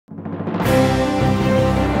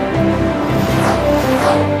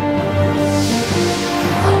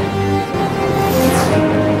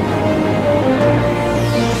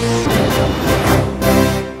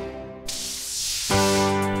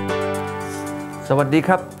สวัสดีค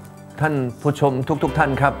รับท่านผู้ชมทุกท่า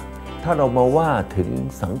นครับถ้าเรามาว่าถึง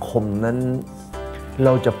สังคมนั้นเร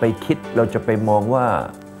าจะไปคิดเราจะไปมองว่า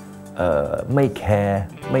ไม่แคร์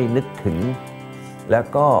ไม่นึกถึงแล้ว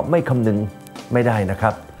ก็ไม่คำนึงไม่ได้นะค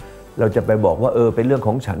รับเราจะไปบอกว่าเป็นเรื่องข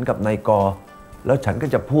องฉันกับนายกแล้วฉันก็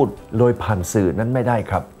จะพูดโดยผ่านสื่อนั้นไม่ได้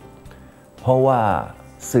ครับเพราะว่า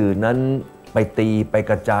สื่อนั้นไปตีไป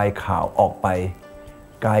กระจายข่าวออกไป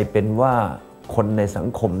กลายเป็นว่าคนในสัง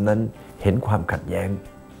คมนั้นเห็นความขัดแย้ง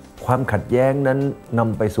ความขัดแย้งนั้นน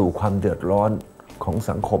ำไปสู่ความเดือดร้อนของ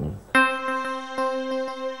สังคม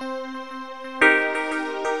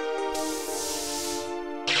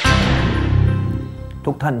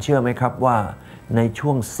ทุกท่านเชื่อไหมครับว่าในช่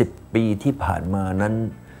วง10 ปีที่ผ่านมานั้น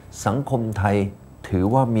สังคมไทยถือ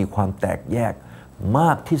ว่ามีความแตกแยกม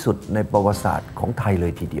ากที่สุดในประวัติศาสตร์ของไทยเล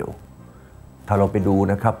ยทีเดียวถ้าเราไปดู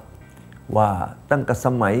นะครับว่าตั้งแต่ส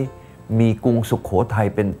มัยมีกรุงสุโขทัย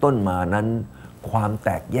เป็นต้นมานั้นความแต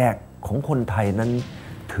กแยกของคนไทยนั้น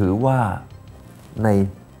ถือว่าใน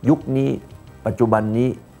ยุคนี้ปัจจุบันนี้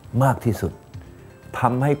มากที่สุดท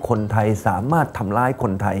ำให้คนไทยสามารถทำร้ายค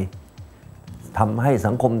นไทยทำให้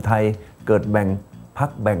สังคมไทยเกิดแบ่งพรรค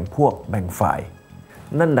แบ่งพวกแบ่งฝ่าย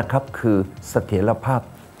นั่นนะครับคือเสถียรภาพ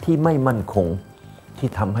ที่ไม่มั่นคงที่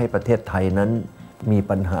ทำให้ประเทศไทยนั้นมี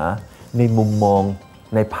ปัญหาในมุมมอง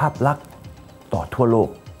ในภาพลักษณ์ต่อทั่วโลก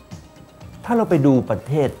ถ้าเราไปดูประ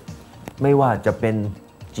เทศไม่ว่าจะเป็น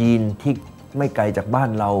จีนที่ไม่ไกลจากบ้าน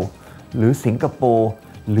เราหรือสิงคโปร์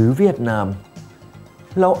หรือเวียดนาม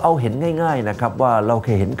เราเอาเห็นง่ายๆนะครับว่าเราเค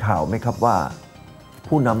ยเห็นข่าวไหมครับว่า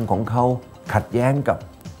ผู้นำของเขาขัดแย้งกับ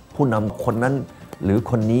ผู้นำคนนั้นหรือ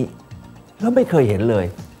คนนี้แล้วไม่เคยเห็นเลย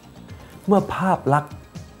เมื่อภาพลักษณ์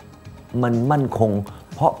มันมั่นคง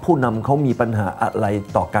เพราะผู้นำเขามีปัญหาอะไร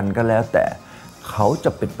ต่อกันก็แล้วแต่เขาจะ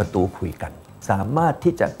เป็นประตูคุยกันสามารถ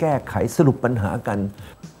ที่จะแก้ไขสรุปปัญหากัน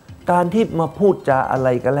การที่มาพูดจาอะไร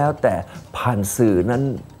ก็แล้วแต่ผ่านสื่อนั้น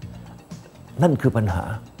นั่นคือปัญหา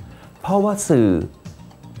เพราะว่าสื่อ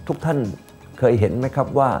ทุกท่านเคยเห็นไหมครับ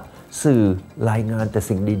ว่าสื่อรายงานแต่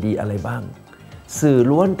สิ่งดีๆอะไรบ้างสื่อ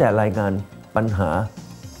ล้วนแต่รายงานปัญหา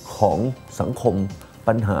ของสังคม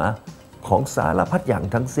ปัญหาของสารพัดอย่าง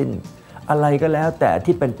ทั้งสิ้นอะไรก็แล้วแต่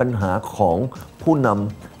ที่เป็นปัญหาของผู้น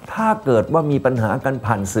ำถ้าเกิดว่ามีปัญหากัน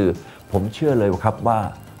ผ่านสื่อผมเชื่อเลยครับว่า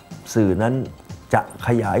สื่อนั้นจะข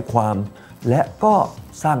ยายความและก็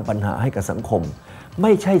สร้างปัญหาให้กับสังคมไ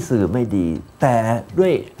ม่ใช่สื่อไม่ดีแต่ด้ว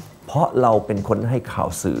ยเพราะเราเป็นคนให้ข่าว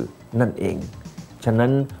สื่อนั่นเองฉะนั้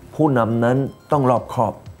นผู้นำนั้นต้องรอบคอ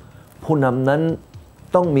บผู้นำนั้น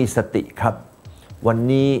ต้องมีสติครับวัน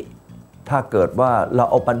นี้ถ้าเกิดว่าเรา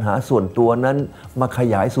เอาปัญหาส่วนตัวนั้นมาข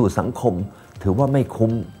ยายสู่สังคมถือว่าไม่คุ้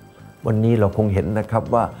มวันนี้เราคงเห็นนะครับ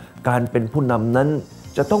ว่าการเป็นผู้นำนั้น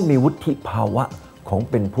จะต้องมีวุฒิภาวะของ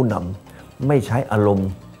เป็นผู้นำไม่ใช้อารมณ์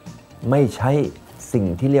ไม่ใช้สิ่ง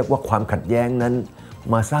ที่เรียกว่าความขัดแย้งนั้น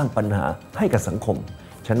มาสร้างปัญหาให้กับสังคม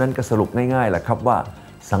ฉะนั้นก็สรุปง่ายๆแหละครับว่า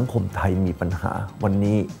สังคมไทยมีปัญหาวัน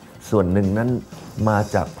นี้ส่วนหนึ่งนั้นมา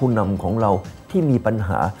จากผู้นำของเราที่มีปัญห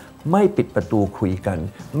าไม่ปิดประตูคุยกัน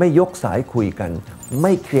ไม่ยกสายคุยกันไ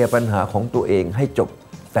ม่เคลียร์ปัญหาของตัวเองให้จบ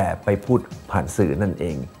แต่ไปพูดผ่านสื่อนั่นเอ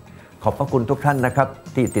งขอบพระคุณทุกท่านนะครับ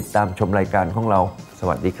ที่ติดตามชมรายการของเราส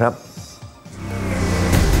วัสดีครับ